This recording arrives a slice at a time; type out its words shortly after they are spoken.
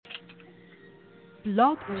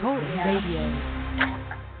Blog Talk Radio.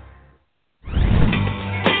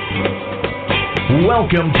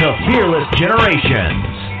 Welcome to Fearless Generations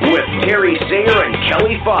with Terry Singer and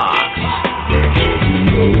Kelly Fox.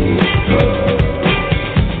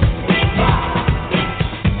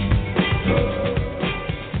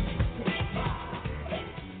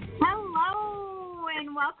 Hello,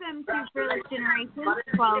 and welcome to Fearless Generations,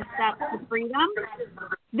 12 Steps to Freedom.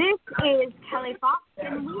 This is Kelly Fox,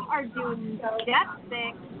 and we are doing Step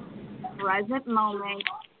 6, Present Moment.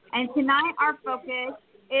 And tonight our focus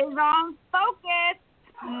is on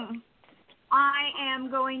focus. I am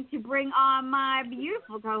going to bring on my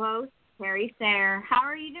beautiful co-host, Terry Sayre. How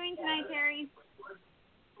are you doing tonight, Terry?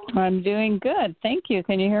 I'm doing good. Thank you.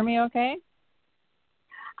 Can you hear me okay?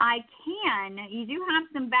 I can. You do have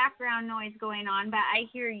some background noise going on, but I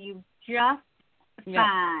hear you just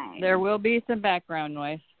fine. There will be some background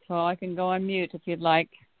noise, so I can go on mute if you'd like.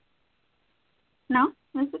 No,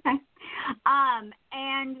 that's okay.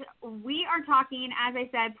 And we are talking, as I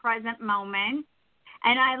said, present moment.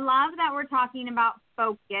 And I love that we're talking about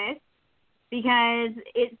focus because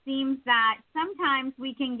it seems that sometimes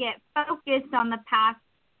we can get focused on the past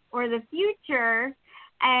or the future,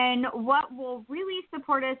 and what will really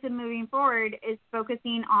support us in moving forward is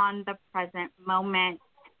focusing on the present moment.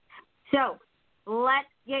 So let's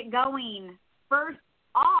get going. First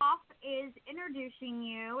off is introducing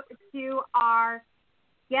you to our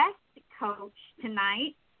guest coach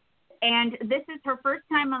tonight. And this is her first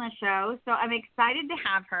time on the show, so I'm excited to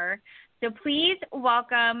have her. So please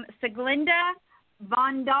welcome Siglinda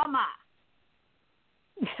Vandama.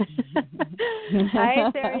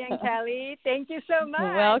 Hi, Terry and Kelly. Thank you so much.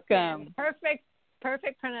 Welcome.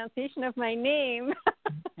 Perfect pronunciation of my name.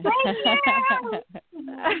 Thank you.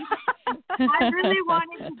 I really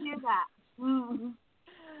wanted to do that.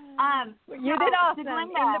 You did awesome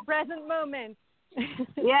Siglinda. in the present moment.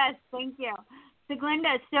 Yes, thank you.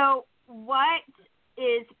 Siglinda, so what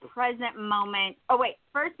is present moment? Oh, wait.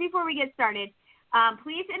 First, before we get started,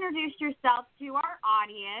 please introduce yourself to our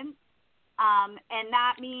audience. And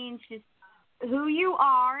that means just who you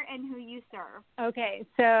are and who you serve. Okay,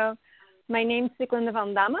 so my name's Siglinda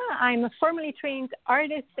Vandama. I'm a formally trained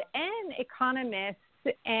artist and economist,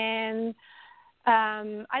 and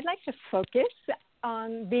I'd like to focus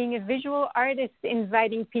on being a visual artist,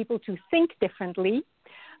 inviting people to think differently.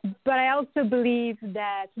 But I also believe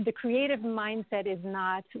that the creative mindset is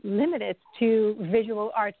not limited to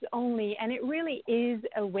visual arts only, and it really is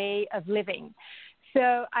a way of living.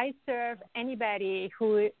 So I serve anybody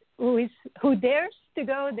who dares to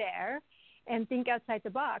go there and think outside the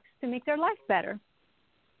box to make their life better.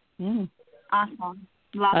 Awesome.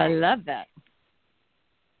 I love that.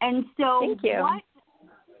 And so Thank you. What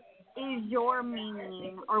is your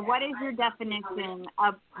meaning or what is your definition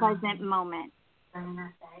of present moment?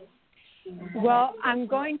 Well, I'm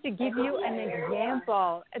going to give you an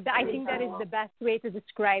example. I think that is the best way to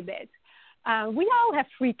describe it. We all have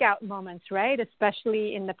freak out moments, right?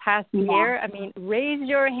 Especially in the past year. I mean, raise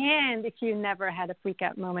your hand if you never had a freak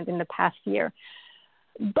out moment in the past year.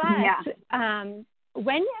 But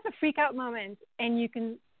when you have a freak out moment and you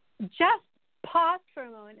can just pause for a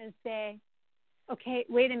moment and say, okay,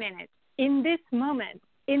 wait a minute. In this moment,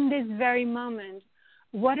 in this very moment,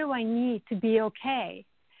 what do I need to be okay?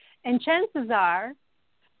 And chances are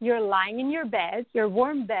you're lying in your bed, your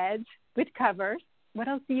warm bed with covers. What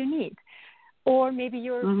else do you need? Or maybe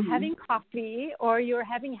you're having coffee or you're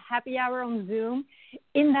having happy hour on Zoom.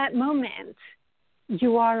 In that moment,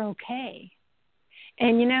 you are okay.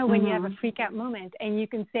 And, you know, when you have a freak out moment and you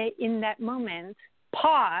can say in that moment,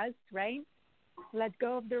 pause, right? Let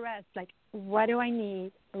go of the rest. Like, what do I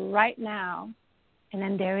need right now? And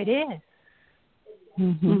then there it is.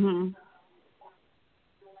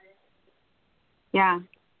 Yeah.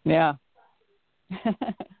 Yeah.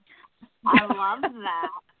 I love that.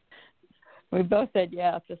 We both said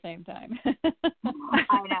yeah at the same time.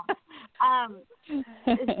 I know.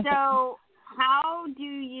 So how do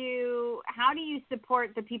you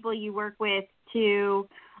support the people you work with to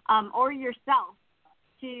or yourself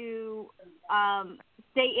to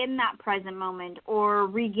stay in that present moment or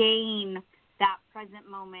regain that present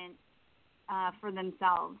moment for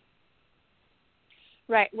themselves?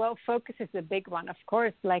 Right. Well, focus is a big one, of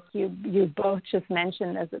course, like you both just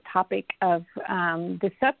mentioned as a topic of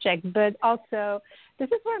the subject. But also, this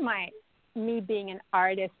is where me being an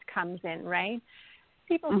artist comes in, right?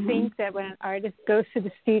 People think that when an artist goes to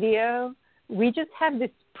the studio, we just have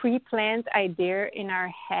this pre-planned idea in our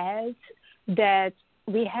heads that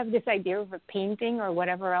we have this idea of a painting or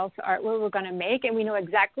whatever else artwork we're going to make, and we know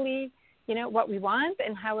exactly, you know, what we want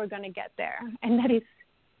and how we're going to get there. And that is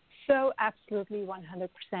so absolutely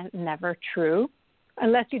 100% never true,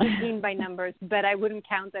 unless you just mean by numbers, but I wouldn't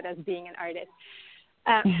count that as being an artist.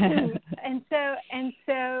 And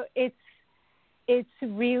so it's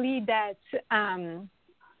really that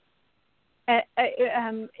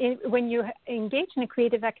when you engage in a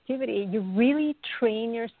creative activity, you really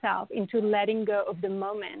train yourself into letting go of the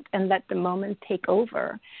moment and let the moment take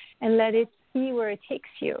over and let it see where it takes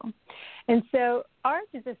you. And so art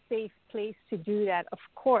is a safe place to do that, of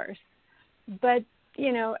course. But,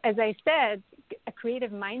 you know, as I said, a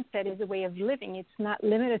creative mindset is a way of living. It's not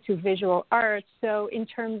limited to visual art. So in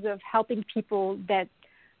terms of helping people that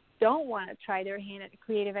don't want to try their hand at a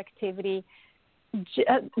creative activity,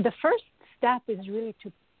 the first step is really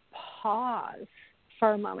to pause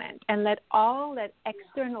for a moment and let all that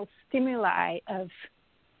external stimuli of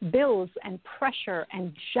bills and pressure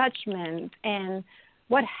and judgment and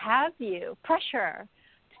what have you, pressure,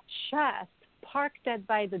 to just park that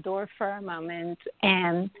by the door for a moment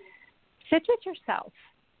and sit with yourself.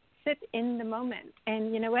 Sit in the moment.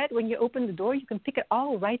 And you know what? When you open the door, you can pick it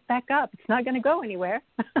all right back up. It's not going to go anywhere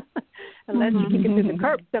unless you kick it to the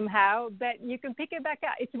curb somehow, but you can pick it back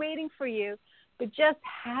up. It's waiting for you. But just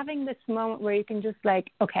having this moment where you can just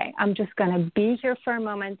like, okay, I'm just going to be here for a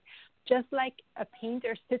moment, just like a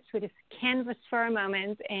painter sits with his canvas for a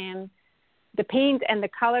moment, and the paint and the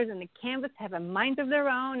colors and the canvas have a mind of their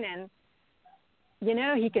own, and, you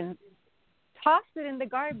know, he can toss it in the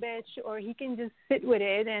garbage, or he can just sit with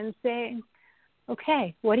it and say,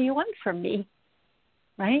 okay, what do you want from me?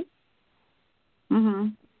 Right?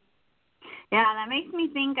 Mhm. Yeah, that makes me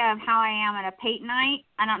think of how I am at a paint night.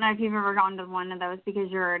 I don't know if you've ever gone to one of those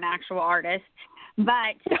because you're an actual artist,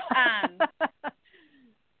 but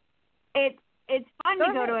it's fun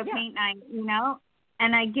to go to a paint night, you know,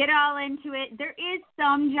 and I get all into it. There is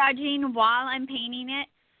some judging while I'm painting it,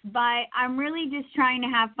 but I'm really just trying to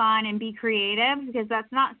have fun and be creative, because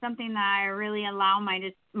that's not something that I really allow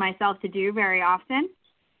myself to do very often.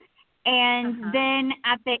 And then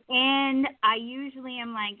at the end, I usually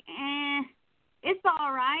am like, it's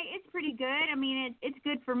all right. It's pretty good. I mean, it's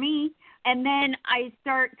good for me. And then I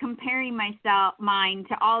start comparing mine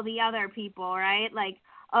to all the other people, right? Like,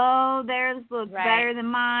 oh, theirs looks better than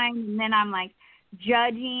mine. And then I'm like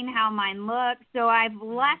judging how mine looks. So I've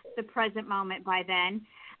left the present moment by then.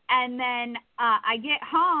 And then I get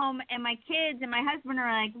home and my kids and my husband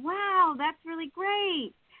are like, wow, that's really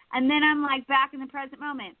great. And then I'm like back in the present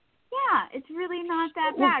moment. Yeah, it's really not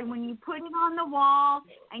that bad. When you put it on the wall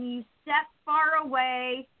and you step far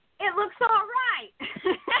away, it looks all right.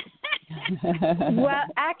 Well,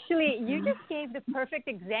 actually, you just gave the perfect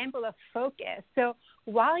example of focus. So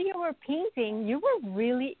while you were painting, you were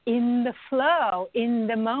really in the flow, in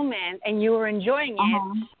the moment, and you were enjoying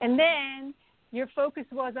it. And then your focus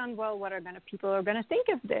was on, well, what are people are going to think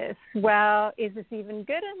of this? Well, is this even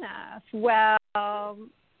good enough? Well,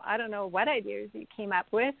 I don't know what ideas you came up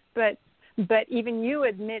with, but even you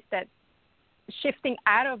admit that shifting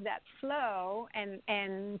out of that flow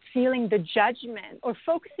and feeling the judgment or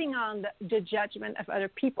focusing on the judgment of other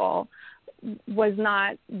people was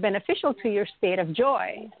not beneficial to your state of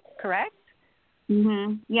joy, correct?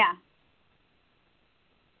 Mm-hmm. Yeah.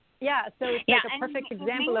 Yeah, so it's like a perfect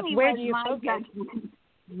example of where do you focus.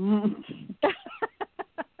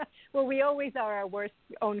 Well, we always are our worst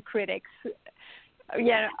own critics.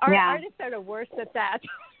 Yeah, our artists are the worst at that.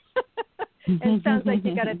 And it sounds like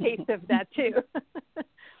you got a taste of that too.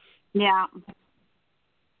 Yeah.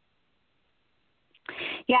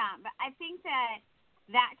 Yeah, but I think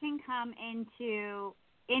that can come into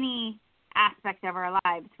any aspect of our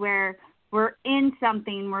lives where we're in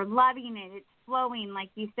something, we're loving it, it's flowing, like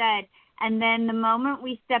you said, and then the moment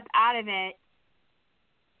we step out of it,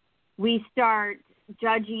 we start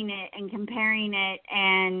judging it and comparing it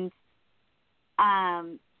and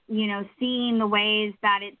seeing the ways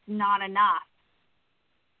that it's not enough.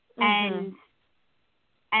 And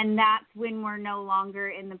that's when we're no longer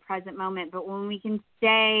in the present moment. But when we can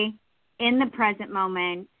stay in the present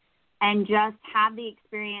moment and just have the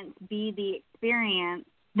experience be the experience,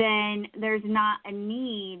 then there's not a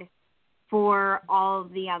need for all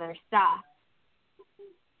of the other stuff.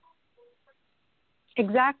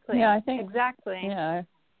 Exactly. Yeah, I think exactly. Yeah,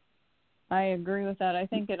 I agree with that. I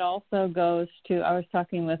think it also goes to, I was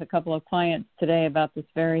talking with a couple of clients today about this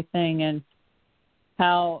very thing and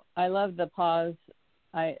how I love the pause.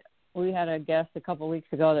 We had a guest a couple of weeks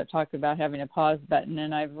ago that talked about having a pause button,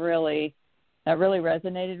 and that really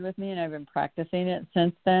resonated with me, and I've been practicing it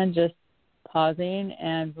since then, just pausing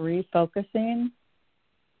and refocusing.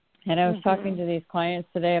 And I was talking to these clients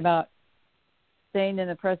today about staying in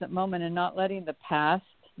the present moment and not letting the past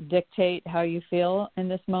dictate how you feel in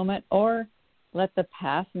this moment, or let the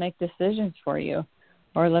past make decisions for you,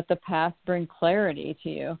 or let the past bring clarity to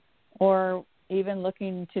you, or even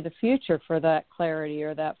looking to the future for that clarity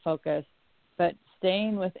or that focus, but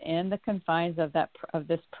staying within the confines of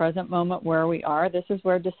this present moment where we are. This is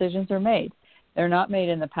where decisions are made. They're not made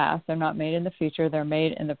in the past. They're not made in the future. They're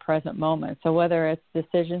made in the present moment. So whether it's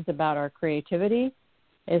decisions about our creativity,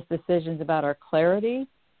 it's decisions about our clarity,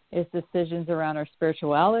 it's decisions around our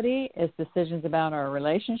spirituality, it's decisions about our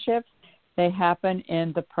relationships, they happen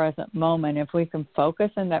in the present moment. If we can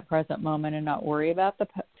focus in that present moment and not worry about the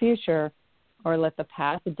future or let the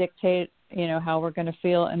past dictate, how we're going to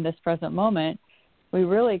feel in this present moment, we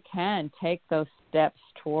really can take those steps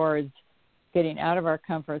towards getting out of our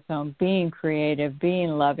comfort zone, being creative, being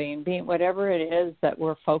loving, being whatever it is that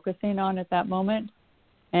we're focusing on at that moment.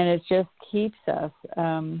 And it just keeps us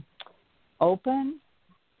open,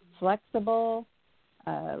 flexible,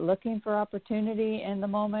 looking for opportunity in the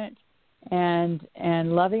moment, and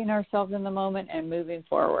loving ourselves in the moment and moving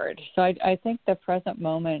forward. So I think the present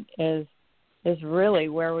moment is really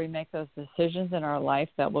where we make those decisions in our life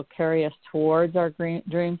that will carry us towards our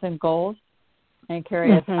dreams and goals and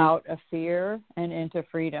carry us out of fear and into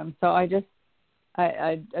freedom. So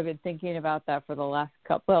I've been thinking about that for the last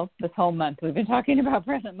this whole month. We've been talking about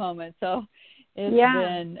present moment. So it's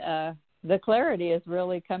been, the clarity is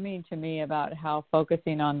really coming to me about how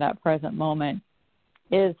focusing on that present moment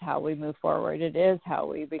is how we move forward. It is how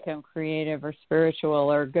we become creative or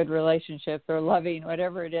spiritual or good relationships or loving,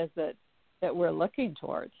 whatever it is that we're looking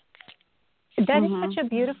towards. That is such a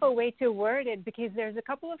beautiful way to word it, because there's a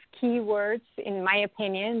couple of key words, in my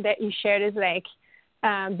opinion, that you shared, is like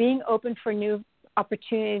being open for new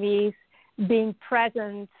opportunities, being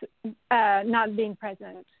present, not being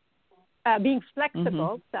present, being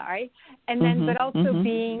flexible, and then but also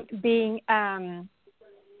being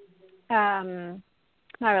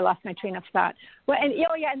now I lost my train of thought. Well,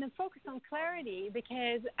 and then focus on clarity,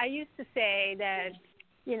 because I used to say that,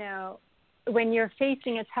 when you're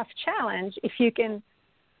facing a tough challenge, if you can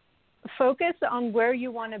focus on where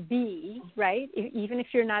you want to be, right, even if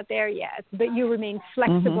you're not there yet, but you remain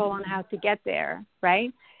flexible on how to get there,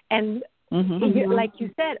 right, and like you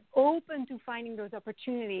said, open to finding those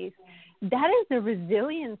opportunities, that is the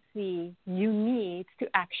resiliency you need to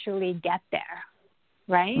actually get there,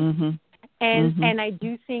 right? And I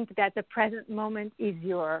do think that the present moment is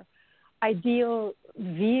your ideal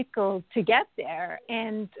vehicle to get there.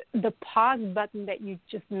 And the pause button that you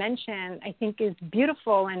just mentioned, I think, is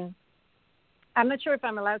beautiful. And I'm not sure if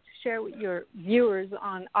I'm allowed to share with your viewers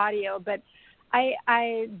on audio, but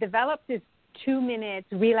I developed this 2-minute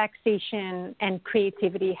relaxation and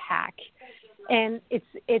creativity hack. And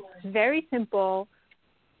it's very simple,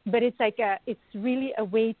 but it's really a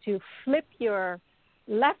way to flip your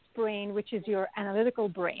left brain, which is your analytical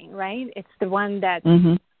brain, right? It's the one that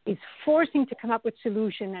is forcing to come up with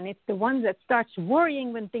solution, and it's the one that starts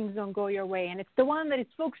worrying when things don't go your way, and it's the one that is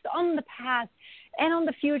focused on the past and on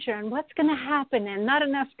the future and what's going to happen and not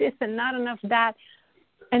enough this and not enough that.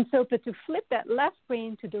 And so, but to flip that left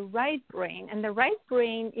brain to the right brain, and the right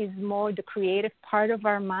brain is more the creative part of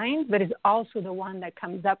our mind, but is also the one that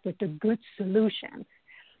comes up with the good solutions.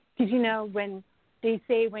 Because, when they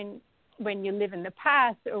say when you live in the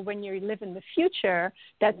past or when you live in the future,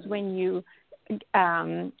 that's when you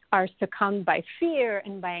are succumbed by fear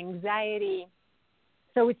and by anxiety.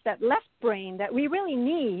 So it's that left brain that we really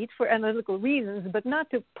need for analytical reasons, but not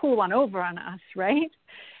to pull one over on us, right?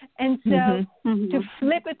 And so to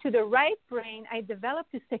flip it to the right brain, I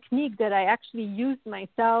developed this technique that I actually used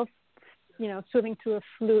myself, swimming through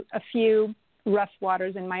a few rough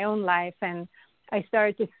waters in my own life. And I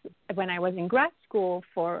started this when I was in grad school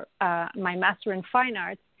for my Master in Fine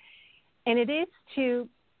Arts. And it is to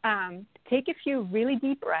take a few really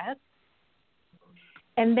deep breaths,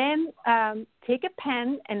 and then take a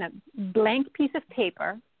pen and a blank piece of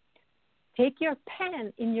paper. Take your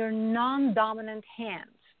pen in your non-dominant hand.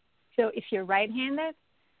 So if you're right-handed,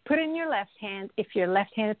 put it in your left hand. If you're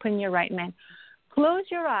left-handed, put it in your right hand. Close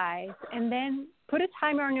your eyes and then put a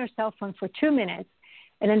timer on your cell phone for 2 minutes.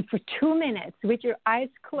 And then for 2 minutes, with your eyes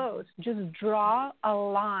closed, just draw a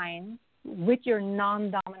line with your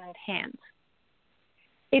non-dominant hand.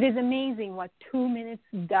 It is amazing what 2 minutes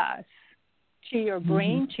does to your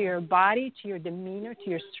brain, to your body, to your demeanor, to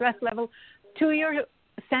your stress level, to your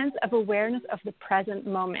sense of awareness of the present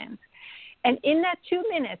moment. And in that 2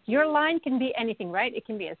 minutes, your line can be anything, right? It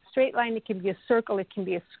can be a straight line, it can be a circle, it can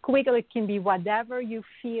be a squiggle, it can be whatever you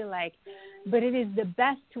feel like. But it is the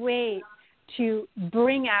best way to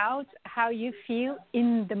bring out how you feel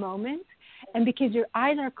in the moment. And because your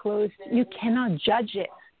eyes are closed, you cannot judge it.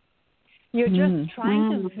 You're just trying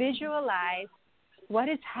to visualize what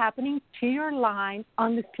is happening to your line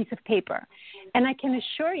on this piece of paper. And I can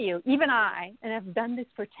assure you, even I, and I've done this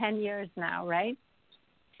for 10 years now, right?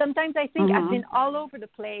 Sometimes I think I've been all over the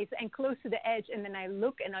place and close to the edge, and then I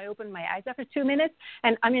look and I open my eyes after 2 minutes,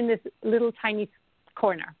 and I'm in this little tiny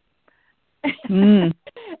corner. And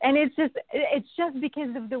it's just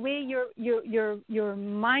because of the way your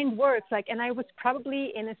mind works. Like, and I was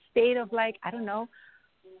probably in a state of, like, I don't know,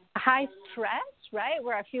 high stress, right,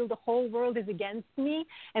 where I feel the whole world is against me,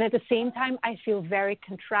 and at the same time I feel very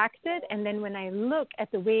contracted. And then when I look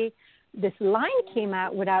at the way this line came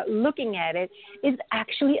out without looking at it, it's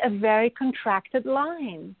actually a very contracted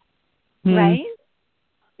line, right?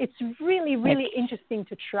 It's really, really interesting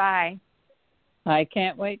to try. I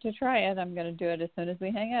can't wait to try it. I'm going to do it as soon as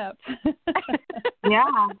we hang up.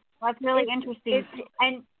 Yeah, that's really interesting.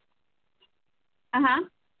 And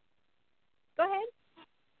go ahead.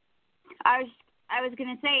 I was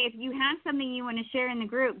going to say, if you have something you want to share in the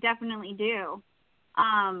group, definitely do.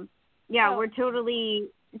 We're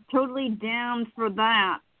totally down for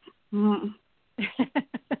that.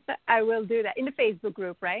 I will do that in the Facebook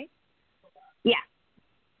group, right? Yeah.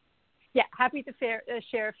 Yeah, happy to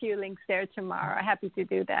share a few links there tomorrow. Happy to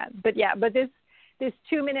do that. But this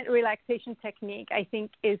 2-minute relaxation technique, I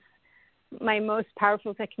think, is my most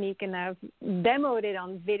powerful technique, and I've demoed it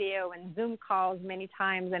on video and Zoom calls many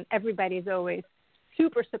times, and everybody's always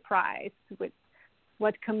super surprised with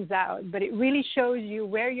what comes out. But it really shows you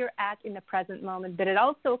where you're at in the present moment, but it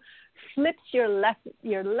also flips your left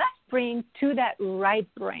brain to that right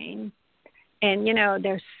brain. And,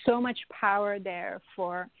 there's so much power there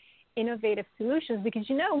for innovative solutions, because,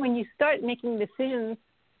 when you start making decisions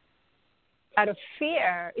out of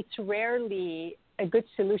fear, it's rarely a good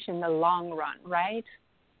solution in the long run, right?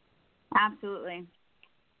 Absolutely.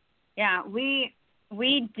 Yeah, we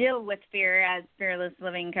deal with fear as fearless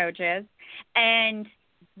living coaches, and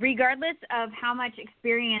regardless of how much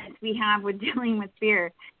experience we have with dealing with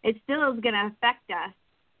fear, it still is going to affect us.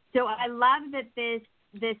 So I love that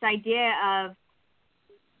this idea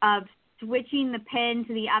of switching the pen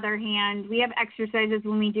to the other hand. We have exercises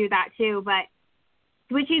when we do that too, but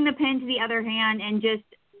switching the pen to the other hand and just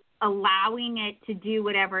allowing it to do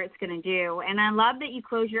whatever it's going to do. And I love that you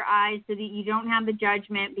close your eyes so that you don't have the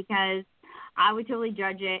judgment, because I would totally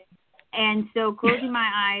judge it. And so closing my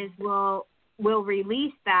eyes will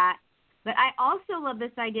release that. But I also love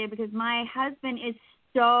this idea because my husband is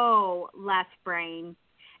so left brain.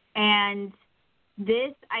 And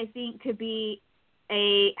this, I think, could be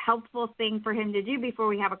a helpful thing for him to do before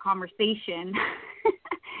we have a conversation.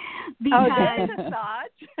 Because that's a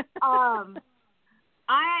thought.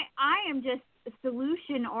 I am just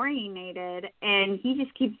solution oriented, and he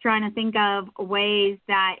just keeps trying to think of ways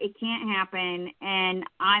that it can't happen, and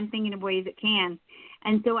I'm thinking of ways it can.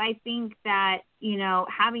 And so I think that,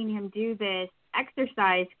 having him do this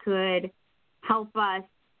exercise could help us,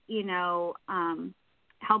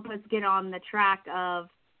 help us get on the track of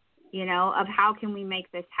how can we make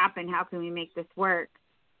this happen? How can we make this work?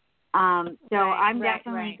 I'm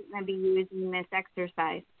definitely going to be using this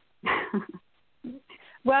exercise.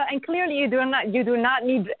 Well, and clearly you do not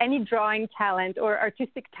need any drawing talent or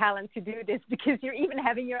artistic talent to do this, because you're even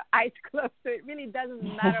having your eyes closed, so it really doesn't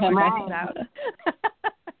matter what comes out.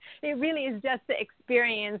 It really is just the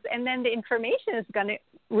experience, and then the information is going to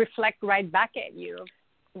reflect right back at you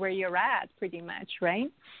where you're at, pretty much,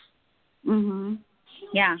 right?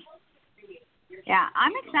 Yeah. Yeah,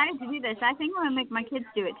 I'm excited to do this. I think I'm going to make my kids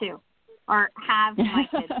do it too, or have my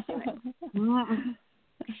kids do it.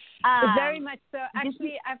 Very much so.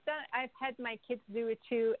 Actually, I've had my kids do it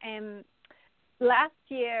too. And last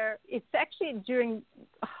year, it's actually during,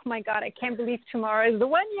 oh my God, I can't believe tomorrow is the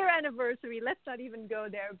 1-year anniversary. Let's not even go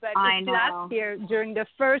there. But last year, during the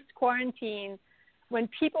first quarantine, when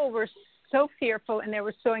people were so fearful and there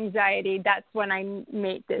was so anxiety, that's when I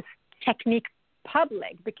made this technique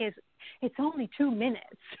public, because it's only 2 minutes,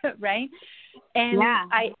 right? And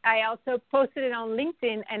I also posted it on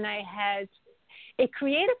LinkedIn, and I had a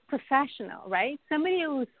creative professional, right? Somebody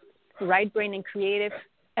who's right brain and creative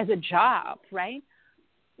as a job, right?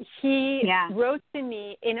 He wrote to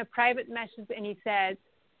me in a private message, and he said,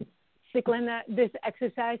 Ciclina, this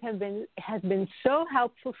exercise has been so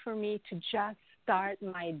helpful for me to just start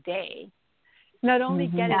my day. Not only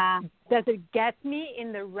does it get me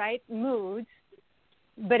in the right mood,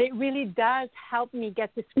 but it really does help me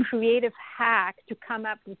get this creative hack to come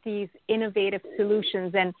up with these innovative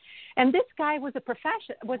solutions. And this guy was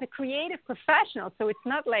a creative professional, so it's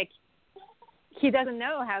not like he doesn't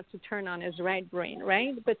know how to turn on his right brain,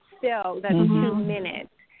 right? But still, that 2 minutes,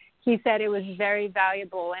 he said it was very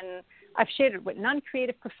valuable. And I've shared it with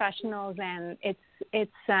non-creative professionals, and it's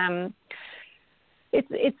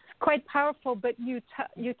quite powerful. But you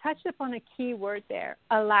touched upon a key word there,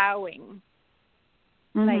 allowing.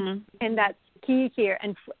 Like, and that's key here.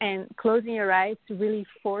 And closing your eyes really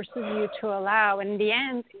forces you to allow. And in the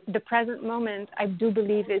end, the present moment, I do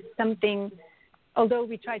believe, is something. Although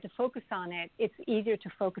we try to focus on it, it's easier to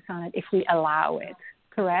focus on it if we allow it.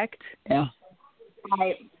 Correct? Yeah.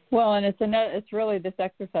 Right. Well, and it's really, this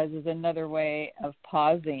exercise is another way of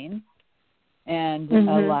pausing and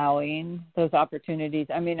allowing those opportunities.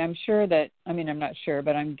 I mean, I'm not sure,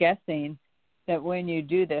 but I'm guessing that when you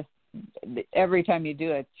do this, every time you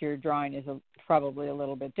do it, your drawing is probably a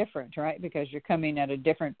little bit different, right? Because you're coming at a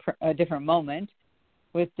different moment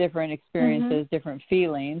with different experiences, different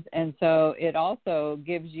feelings. And so it also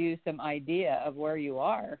gives you some idea of where you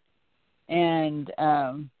are and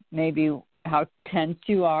maybe how tense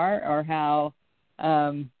you are or how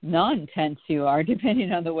non-tense you are,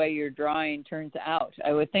 depending on the way your drawing turns out.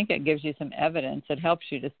 I would think it gives you some evidence that helps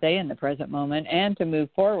you to stay in the present moment and to move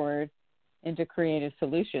forward into creative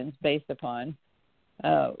solutions based upon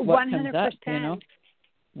what 100%. comes up, you know?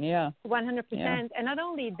 Yeah. 100%. Yeah. And not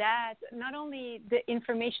only the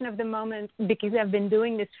information of the moment, because I've been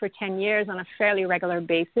doing this for 10 years on a fairly regular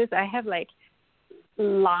basis. I have like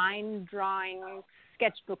line drawing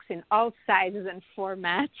sketchbooks in all sizes and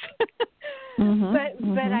formats.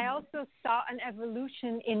 But I also saw an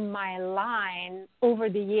evolution in my line over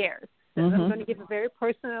the years. So I'm going to give a very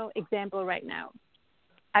personal example right now.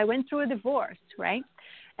 I went through a divorce, right?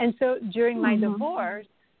 And so during my divorce,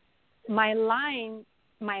 my line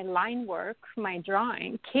work, my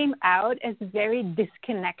drawing came out as very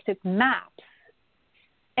disconnected maps.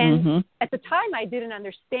 And at the time, I didn't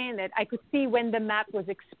understand it. I could see when the map was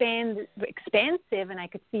expansive, and I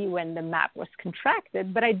could see when the map was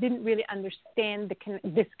contracted, but I didn't really understand the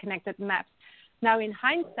disconnected maps. Now, in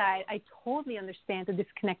hindsight, I totally understand the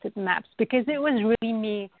disconnected maps because it was really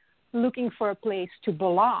me looking for a place to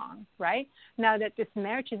belong, right? Now that this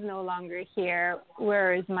marriage is no longer here,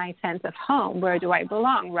 where is my sense of home? Where do I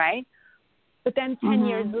belong, right? But then 10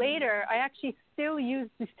 years later, I actually still use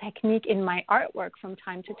this technique in my artwork from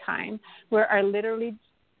time to time, where I literally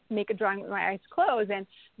make a drawing with my eyes closed, and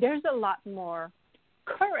there's a lot more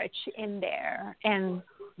courage in there, and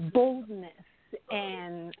boldness,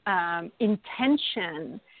 and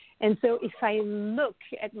intention. And so if I look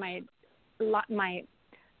at my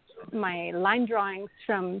line drawings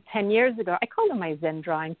from 10 years ago, I call them my Zen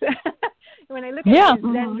drawings. When I look at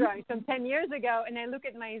my Zen drawings from 10 years ago and I look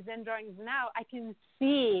at my Zen drawings now, I can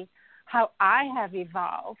see how I have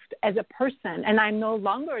evolved as a person. And I'm no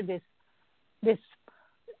longer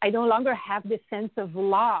I no longer have this sense of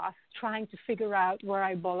loss trying to figure out where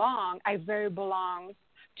I belong. I very belong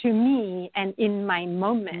to me and in my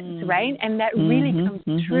moment, right? And that really comes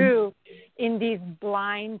through in these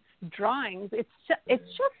blind drawings. It's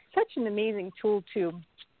just such an amazing tool to,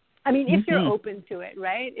 I mean, if you're open to it,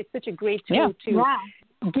 right? It's such a great tool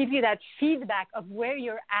to give you that feedback of where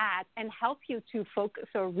you're at and help you to focus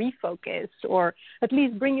or refocus, or at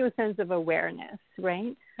least bring you a sense of awareness,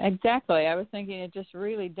 right? Exactly. I was thinking it just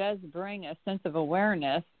really does bring a sense of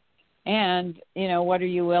awareness. And, you know, what are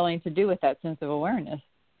you willing to do with that sense of awareness?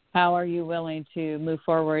 How are you willing to move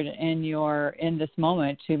forward in this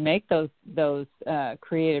moment to make those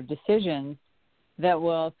creative decisions that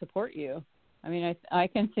will support you? I mean, I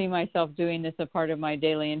can see myself doing this a part of my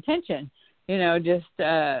daily intention, you know, just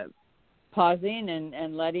pausing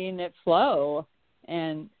and letting it flow.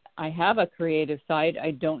 And I have a creative side.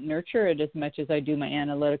 I don't nurture it as much as I do my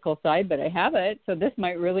analytical side, but I have it. So this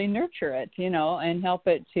might really nurture it, you know, and help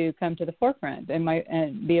it to come to the forefront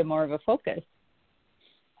and be more of a focus.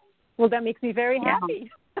 Well, that makes me very happy.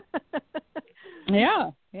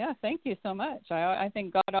 Yeah. Thank you so much. I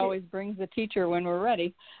think God always brings a teacher when we're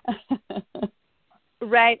ready.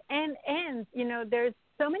 Right. And, you know, there's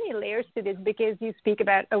so many layers to this, because you speak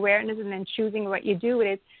about awareness and then choosing what you do with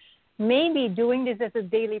it. Maybe doing this as a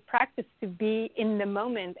daily practice to be in the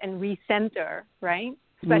moment and recenter, right?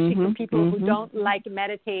 Especially for people who don't like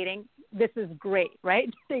meditating. This is great,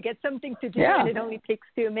 right? They get something to do and it only takes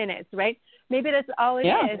 2 minutes, right? Maybe that's all it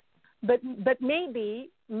is. But maybe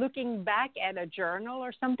looking back at a journal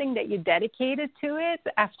or something that you dedicated to it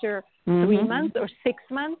after 3 months or 6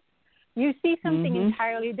 months, you see something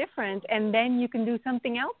entirely different, and then you can do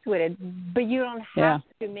something else with it. But you don't have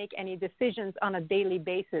to make any decisions on a daily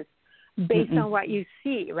basis based on what you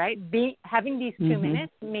see, right? Having these 2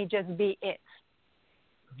 minutes may just be it.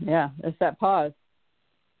 Yeah, it's that pause.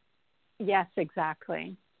 Yes,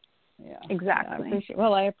 exactly. Yeah. Exactly.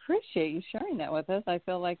 I appreciate you sharing that with us. I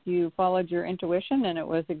feel like you followed your intuition, and it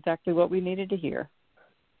was exactly what we needed to hear.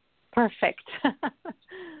 Perfect.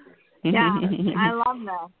 Yeah, I love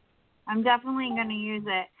that. I'm definitely going to use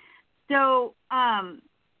it. So,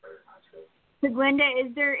 Glinda,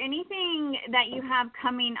 is there anything that you have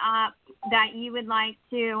coming up that you would like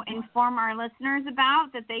to inform our listeners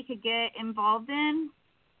about that they could get involved in?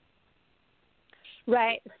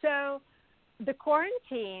 Right. So the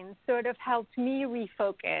quarantine sort of helped me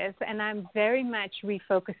refocus, and I'm very much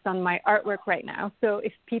refocused on my artwork right now. So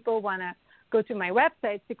if people want to go to my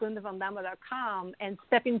website, secundavandama.com, and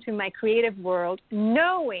step into my creative world,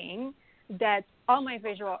 knowing that all my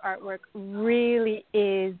visual artwork really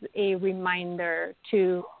is a reminder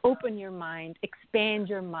to open your mind, expand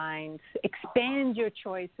your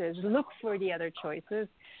choices, look for the other choices,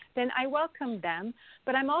 then I welcome them.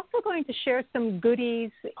 But I'm also going to share some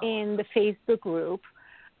goodies in the Facebook group.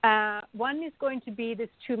 One is going to be this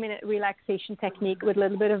 2-minute relaxation technique with a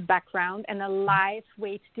little bit of background and a live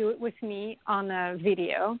way to do it with me on a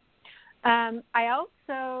video. I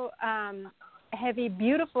also have a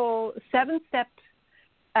beautiful 7-step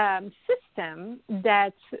system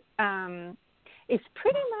that is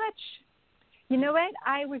pretty much, you know what,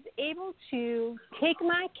 I was able to take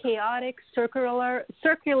my chaotic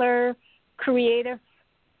circular creative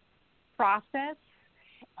process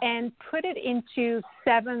and put it into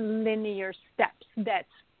 7 linear steps that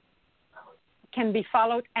can be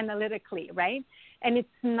followed analytically, right? And it's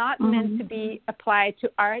not meant to be applied to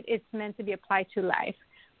art. It's meant to be applied to life.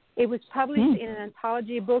 It was published in an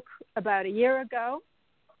anthology book about a year ago,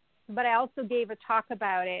 but I also gave a talk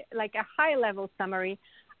about it, like a high-level summary.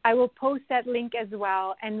 I will post that link as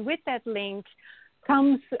well. And with that link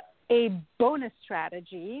comes a bonus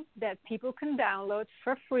strategy that people can download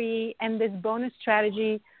for free. And this bonus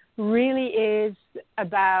strategy really is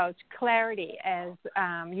about clarity, as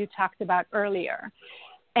you talked about earlier.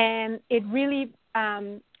 And it really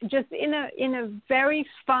just in a very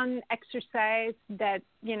fun exercise that,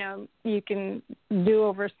 you know, you can do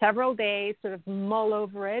over several days, sort of mull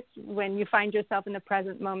over it when you find yourself in the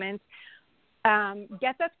present moment.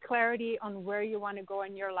 Get that clarity on where you want to go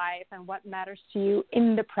in your life and what matters to you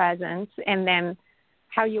in the present, and then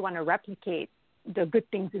how you want to replicate the good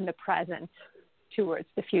things in the present towards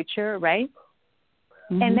the future, right?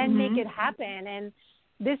 And then make it happen. And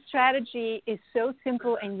this strategy is so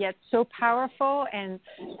simple and yet so powerful. And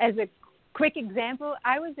as a quick example,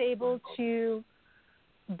 I was able to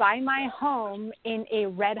buy my home in a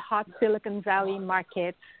red-hot Silicon Valley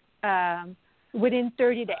market within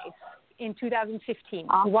 30 days in 2015.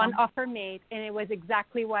 Awesome. One offer made, and it was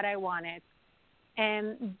exactly what I wanted.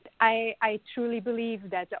 And I truly believe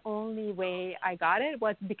that the only way I got it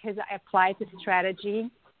was because I applied the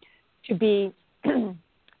strategy to be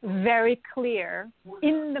very clear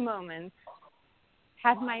in the moment,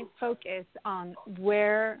 have my focus on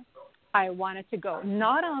where I wanted to go.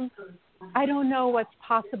 Not on, I don't know what's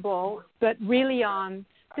possible, but really on,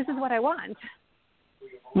 this is what I want.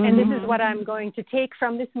 And this is what I'm going to take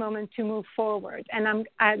from this moment to move forward. And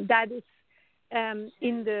that is in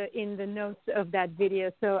the notes of that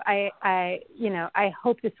video. So I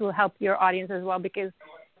hope this will help your audience as well, because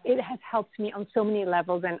it has helped me on so many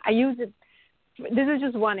levels. And I use it. This is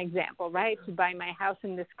just one example, right? To buy my house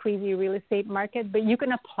in this crazy real estate market, but you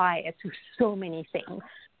can apply it to so many things.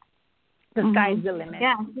 The sky's the limit.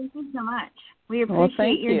 Yeah, thank you so much. We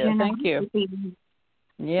appreciate your generosity. Thank you.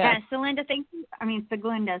 Yeah, Selinda, thank you.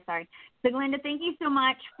 Seglinda, sorry. Seglinda, thank you so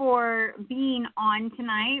much for being on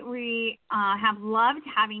tonight. We have loved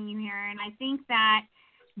having you here, and I think that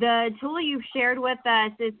the tool you've shared with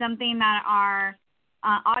us is something that our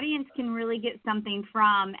audience can really get something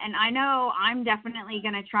from, and I know I'm definitely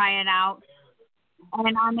going to try it out,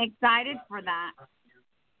 and I'm excited for that.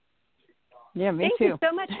 Yeah, me too. Thank you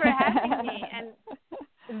so much for having me, and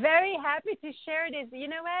very happy to share this. You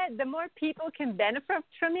know what? The more people can benefit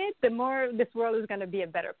from it, the more this world is going to be a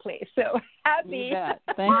better place. So happy. I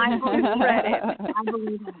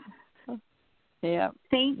believe it. Yeah.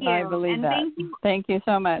 Thank you. I believe and that. Thank you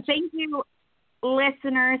so much. Thank you,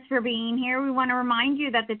 listeners, for being here. We want to remind you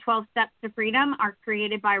that the 12 Steps to Freedom are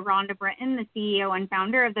created by Rhonda Britton, the CEO and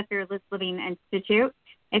founder of the Fearless Living Institute.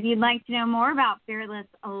 If you'd like to know more about Fearless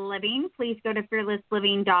Living, please go to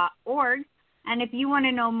fearlessliving.org. And if you want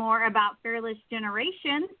to know more about Fearless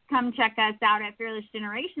Generations, come check us out at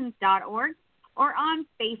fearlessgenerations.org or on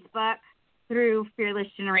Facebook through Fearless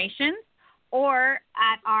Generations, or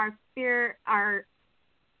at our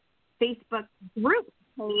Facebook group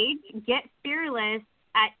page, Get Fearless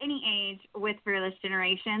at Any Age with Fearless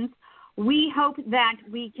Generations. We hope that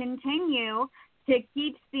we continue to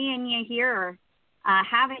keep seeing you here,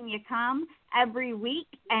 having you come every week,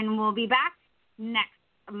 and we'll be back next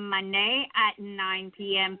Monday at 9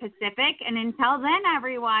 p.m. Pacific. And until then,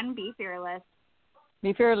 everyone, be fearless.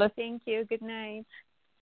 Be fearless. Thank you. Good night.